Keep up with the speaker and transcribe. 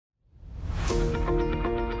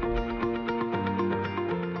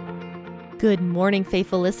Good morning,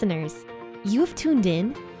 faithful listeners. You have tuned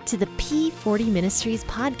in to the P40 Ministries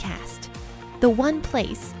podcast, the one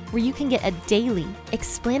place where you can get a daily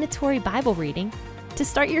explanatory Bible reading to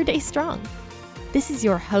start your day strong. This is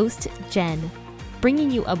your host, Jen, bringing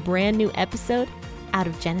you a brand new episode out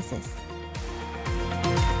of Genesis.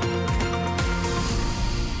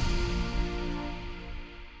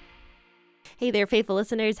 Hey there, faithful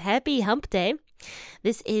listeners. Happy Hump Day.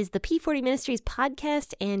 This is the P40 Ministries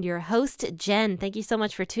podcast and your host, Jen. Thank you so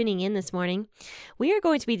much for tuning in this morning. We are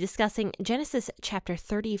going to be discussing Genesis chapter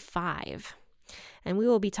 35, and we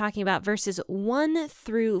will be talking about verses 1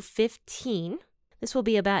 through 15. This will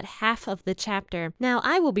be about half of the chapter. Now,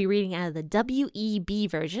 I will be reading out of the WEB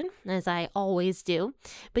version, as I always do,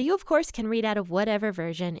 but you, of course, can read out of whatever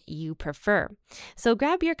version you prefer. So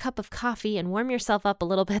grab your cup of coffee and warm yourself up a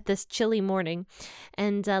little bit this chilly morning,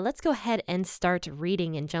 and let's go ahead and start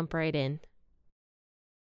reading and jump right in.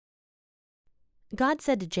 God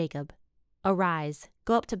said to Jacob, "Arise,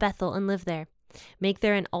 go up to Bethel and live there. Make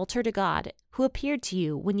there an altar to God, who appeared to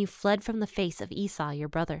you when you fled from the face of Esau your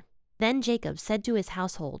brother." Then Jacob said to his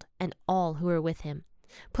household and all who were with him,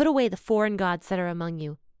 "Put away the foreign gods that are among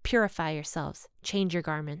you. Purify yourselves. Change your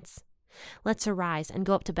garments. Let's arise and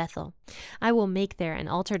go up to Bethel. I will make there an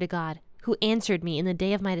altar to God, who answered me in the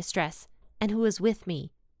day of my distress, and who was with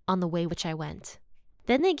me on the way which I went."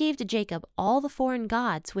 Then they gave to Jacob all the foreign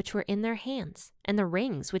gods which were in their hands, and the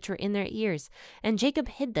rings which were in their ears, and Jacob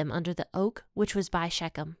hid them under the oak which was by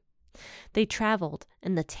Shechem. They traveled,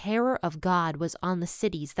 and the terror of God was on the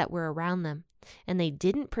cities that were around them, and they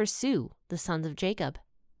didn't pursue the sons of Jacob.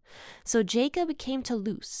 So Jacob came to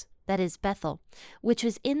Luz, that is Bethel, which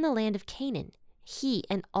was in the land of Canaan, he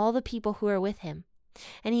and all the people who were with him.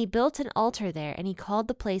 And he built an altar there, and he called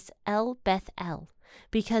the place El Beth-El,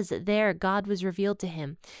 because there God was revealed to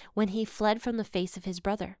him when he fled from the face of his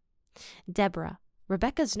brother. Deborah,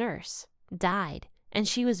 Rebekah's nurse, died, and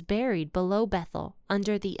she was buried below Bethel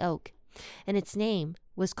under the oak, and its name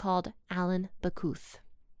was called Allon Bacuth.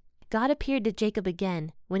 God appeared to Jacob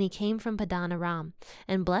again when he came from Padan Aram,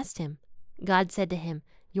 and blessed him. God said to him,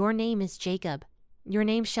 "Your name is Jacob. Your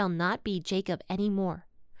name shall not be Jacob any more,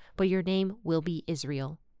 but your name will be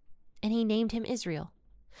Israel." And he named him Israel.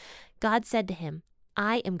 God said to him,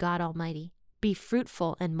 "I am God Almighty. Be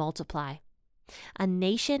fruitful and multiply. A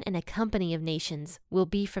nation and a company of nations will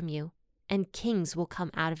be from you, and kings will come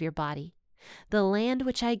out of your body. The land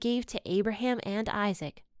which I gave to Abraham and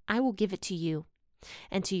Isaac, I will give it to you,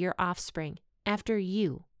 and to your offspring. After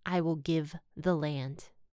you, I will give the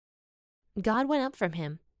land." God went up from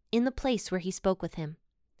him in the place where he spoke with him,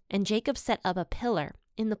 and Jacob set up a pillar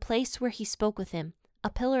in the place where he spoke with him, a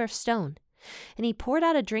pillar of stone, and he poured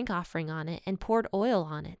out a drink offering on it and poured oil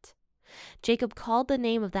on it. Jacob called the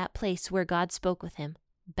name of that place where God spoke with him,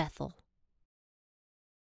 Bethel.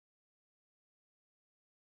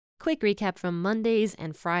 Quick recap from Monday's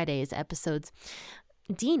and Friday's episodes.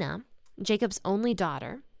 Dinah, Jacob's only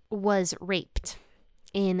daughter, was raped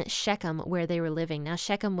in Shechem where they were living. Now,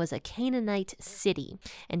 Shechem was a Canaanite city,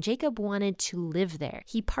 and Jacob wanted to live there.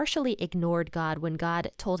 He partially ignored God when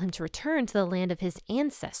God told him to return to the land of his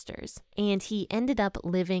ancestors, and he ended up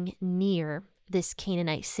living near this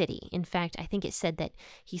Canaanite city. In fact, I think it said that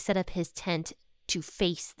he set up his tent to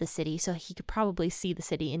face the city, so he could probably see the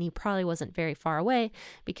city, and he probably wasn't very far away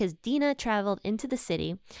because Dinah traveled into the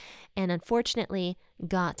city and unfortunately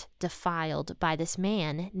got defiled by this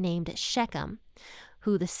man named Shechem,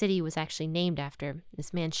 who the city was actually named after.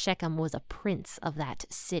 This man Shechem was a prince of that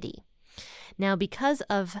city. Now, because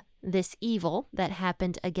of this evil that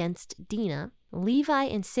happened against Dinah, Levi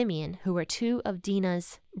and Simeon, who were two of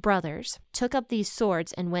Dinah's brothers, took up these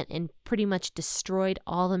swords and went and pretty much destroyed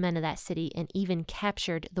all the men of that city and even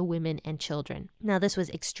captured the women and children. Now, this was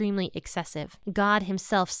extremely excessive. God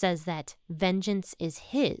himself says that vengeance is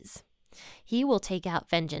his. He will take out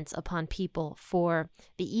vengeance upon people for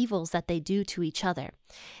the evils that they do to each other,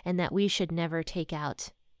 and that we should never take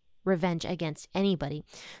out revenge against anybody.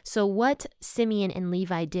 So what Simeon and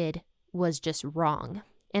Levi did was just wrong.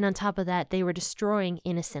 And on top of that, they were destroying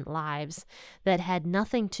innocent lives that had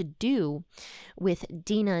nothing to do with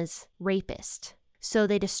Dinah's rapist. So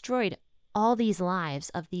they destroyed all these lives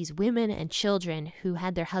of these women and children who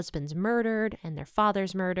had their husbands murdered and their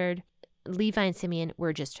fathers murdered. Levi and Simeon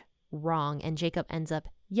were just wrong. And Jacob ends up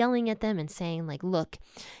yelling at them and saying, like, "Look,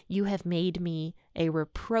 you have made me a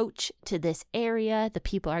reproach to this area. The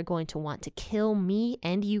people are going to want to kill me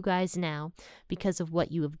and you guys now because of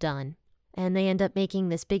what you have done." And they end up making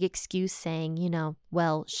this big excuse saying,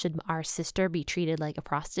 well, should our sister be treated like a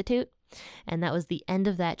prostitute? And that was the end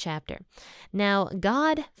of that chapter. Now,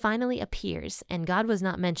 God finally appears, and God was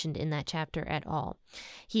not mentioned in that chapter at all.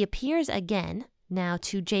 He appears again now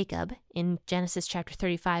to Jacob in Genesis chapter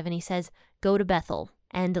 35, and he says, go to Bethel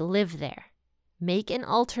and live there. Make an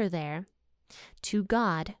altar there to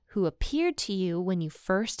God who appeared to you when you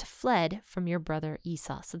first fled from your brother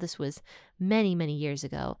Esau. So this was many, many years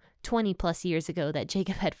ago, 20 plus years ago that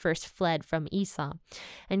Jacob had first fled from Esau.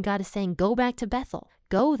 And God is saying, go back to Bethel,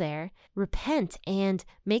 go there, repent, and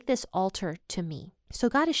make this altar to me. So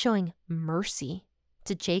God is showing mercy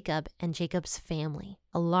to Jacob and Jacob's family,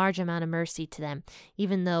 a large amount of mercy to them,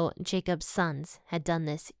 even though Jacob's sons had done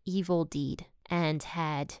this evil deed and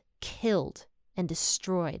had killed and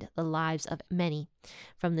destroyed the lives of many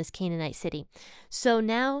from this Canaanite city. So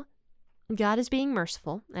now God is being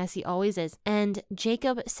merciful, as he always is, and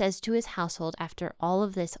Jacob says to his household after all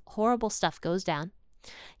of this horrible stuff goes down,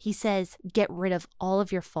 he says, get rid of all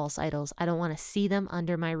of your false idols. I don't want to see them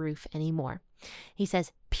under my roof anymore. He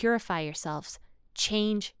says, purify yourselves,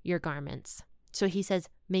 change your garments. So he says,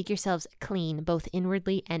 make yourselves clean, both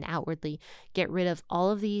inwardly and outwardly. Get rid of all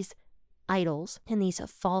of these idols and these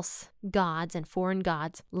false gods and foreign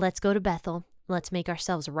gods. Let's go to Bethel. Let's make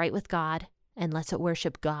ourselves right with God, and let's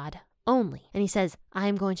worship God only. And he says, I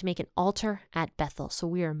am going to make an altar at Bethel. So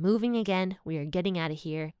we are moving again. We are getting out of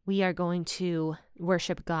here. We are going to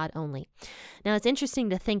worship God only. Now, it's interesting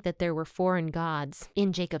to think that there were foreign gods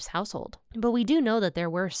in Jacob's household, but we do know that there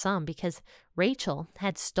were some because Rachel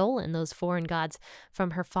had stolen those foreign gods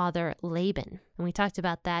from her father Laban. And we talked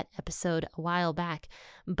about that episode a while back,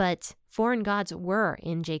 but foreign gods were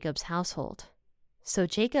in Jacob's household. So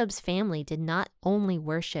Jacob's family did not only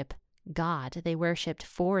worship God, they worshipped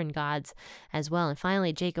foreign gods as well. And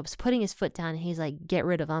finally, Jacob's putting his foot down and he's like, get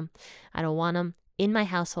rid of them. I don't want them in my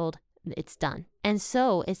household. It's done. And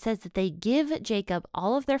so it says that they give Jacob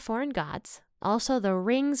all of their foreign gods, also the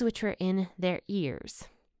rings which were in their ears.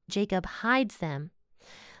 Jacob hides them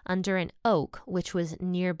under an oak, which was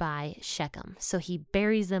nearby Shechem. So he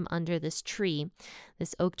buries them under this tree,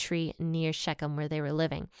 this oak tree near Shechem where they were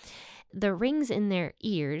living. The rings in their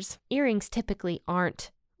ears, earrings typically aren't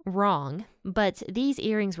wrong, but these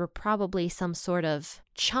earrings were probably some sort of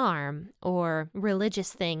charm or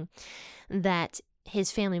religious thing that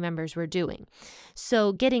his family members were doing.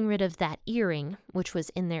 So getting rid of that earring, which was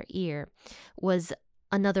in their ear, was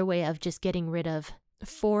another way of just getting rid of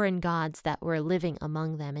foreign gods that were living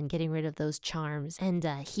among them and getting rid of those charms and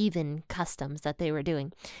heathen customs that they were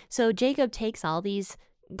doing. So Jacob takes all these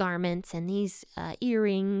garments and these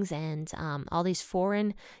earrings and all these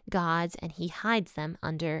foreign gods, and he hides them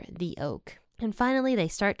under the oak. And finally, they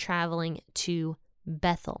start traveling to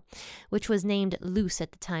Bethel, which was named Luz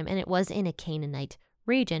at the time, and it was in a Canaanite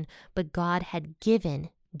region, but God had given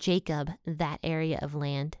Jacob that area of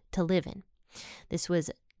land to live in. This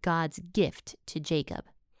was God's gift to Jacob.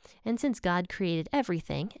 And since God created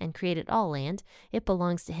everything and created all land, it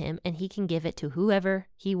belongs to him, and he can give it to whoever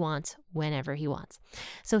he wants, whenever he wants.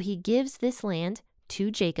 So he gives this land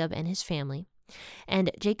to Jacob and his family,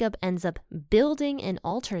 and Jacob ends up building an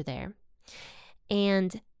altar there,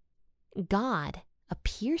 and God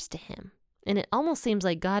appears to him. And it almost seems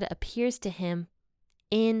like God appears to him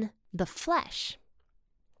in the flesh,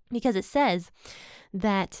 because it says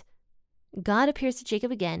that God appears to Jacob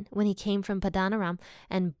again when he came from Padan Aram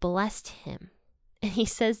and blessed him. And he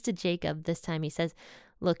says to Jacob this time, he says,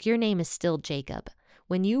 look, your name is still Jacob.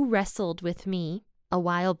 When you wrestled with me a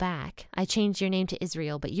while back, I changed your name to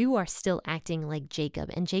Israel, but you are still acting like Jacob.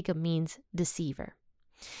 And Jacob means deceiver.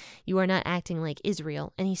 You are not acting like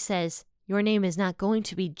Israel. And he says, your name is not going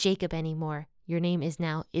to be Jacob anymore. Your name is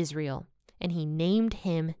now Israel. And he named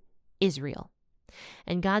him Israel.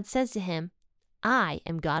 And God says to him, I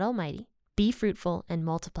am God Almighty. Be fruitful and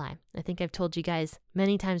multiply. I think I've told you guys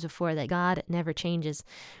many times before that God never changes.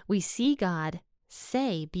 We see God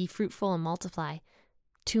say, be fruitful and multiply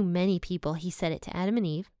to many people. He said it to Adam and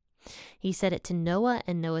Eve. He said it to Noah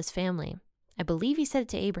and Noah's family. I believe he said it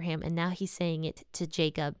to Abraham, and now he's saying it to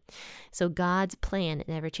Jacob. So God's plan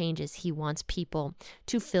never changes. He wants people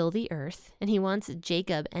to fill the earth, and he wants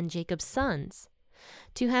Jacob and Jacob's sons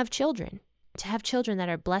to have children that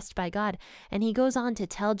are blessed by God. And he goes on to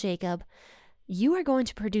tell Jacob, you are going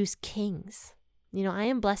to produce kings. I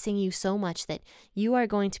am blessing you so much that you are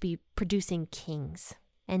going to be producing kings,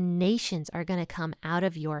 and nations are going to come out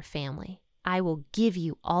of your family. I will give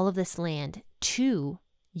you all of this land to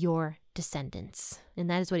your descendants. And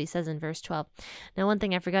that is what he says in verse 12. Now, one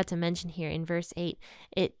thing I forgot to mention here in verse 8,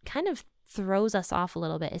 it kind of throws us off a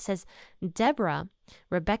little bit. It says, Deborah,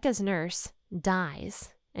 Rebekah's nurse,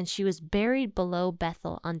 dies, and she was buried below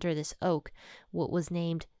Bethel under this oak, what was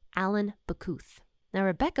named Allon Bacuth. Now,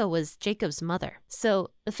 Rebekah was Jacob's mother.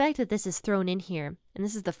 So the fact that this is thrown in here, and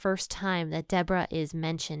this is the first time that Deborah is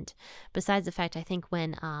mentioned, besides the fact, I think,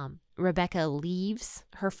 when Rebekah leaves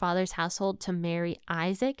her father's household to marry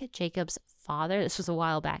Isaac, Jacob's father, this was a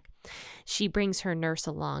while back, she brings her nurse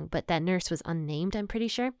along, but that nurse was unnamed, I'm pretty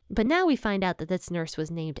sure. But now we find out that this nurse was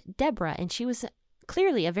named Deborah, and she was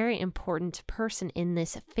clearly a very important person in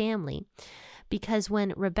this family, because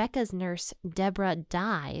when Rebekah's nurse, Deborah,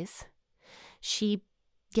 dies, she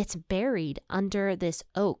gets buried under this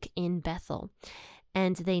oak in Bethel.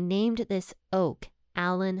 And they named this oak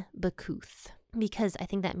Allon Bacuth, because I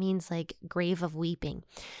think that means like grave of weeping.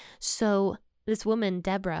 So this woman,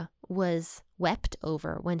 Deborah, was wept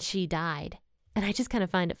over when she died. And I just kind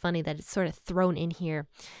of find it funny that it's sort of thrown in here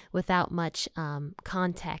without much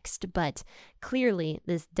context. But clearly,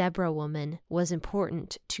 this Deborah woman was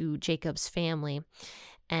important to Jacob's family.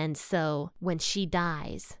 And so when she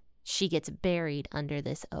dies, she gets buried under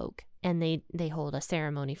this oak, and they hold a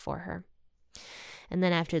ceremony for her. And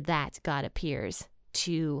then after that, God appears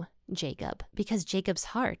to Jacob, because Jacob's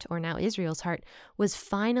heart, or now Israel's heart, was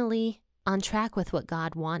finally on track with what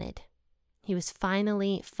God wanted. He was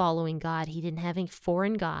finally following God. He didn't have any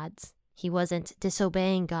foreign gods. He wasn't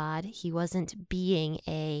disobeying God. He wasn't being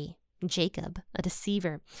a Jacob, a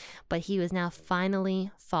deceiver, but he was now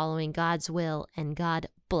finally following God's will, and God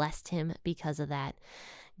blessed him because of that.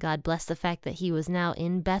 God blessed the fact that he was now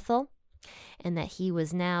in Bethel, and that he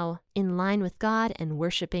was now in line with God and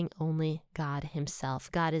worshiping only God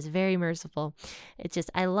himself. God is very merciful.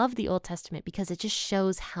 I love the Old Testament because it just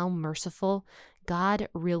shows how merciful God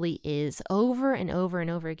really is over and over and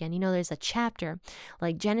over again. You know, there's a chapter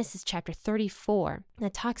like Genesis chapter 34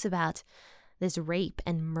 that talks about this rape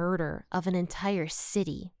and murder of an entire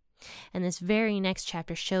city. And this very next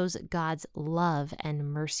chapter shows God's love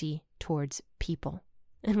and mercy towards people.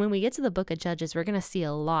 And when we get to the book of Judges, we're going to see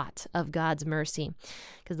a lot of God's mercy,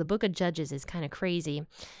 because the book of Judges is kind of crazy, and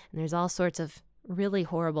there's all sorts of really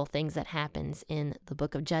horrible things that happens in the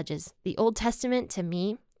book of Judges. The Old Testament, to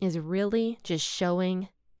me, is really just showing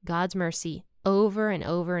God's mercy over and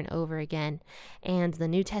over and over again, and the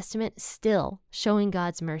New Testament still showing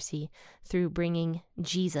God's mercy through bringing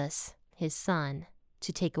Jesus, his son,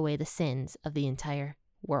 to take away the sins of the entire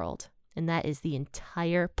world. And that is the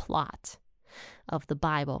entire plot of the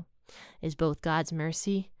Bible, is both God's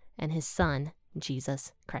mercy and his son,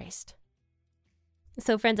 Jesus Christ.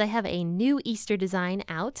 So friends, I have a new Easter design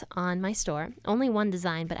out on my store. Only one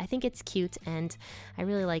design, but I think it's cute and I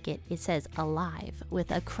really like it. It says alive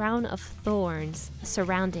with a crown of thorns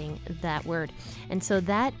surrounding that word. And so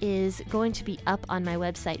that is going to be up on my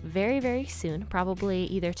website very, very soon, probably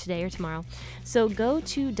either today or tomorrow. So go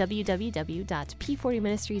to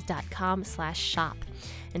www.p40ministries.com/shop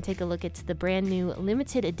and take a look at the brand new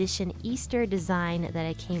limited edition Easter design that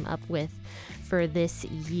I came up with for this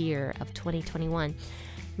year of 2021.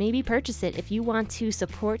 Maybe purchase it if you want to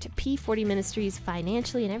support P40 Ministries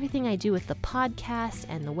financially and everything I do with the podcast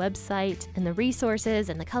and the website and the resources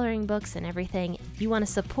and the coloring books and everything. If you want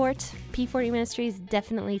to support P40 Ministries,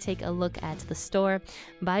 definitely take a look at the store.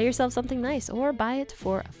 Buy yourself something nice or buy it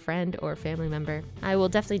for a friend or family member. I will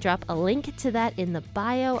definitely drop a link to that in the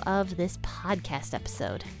bio of this podcast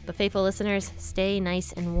episode. But faithful listeners, stay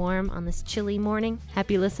nice and warm on this chilly morning.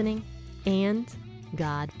 Happy listening, and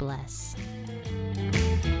God bless.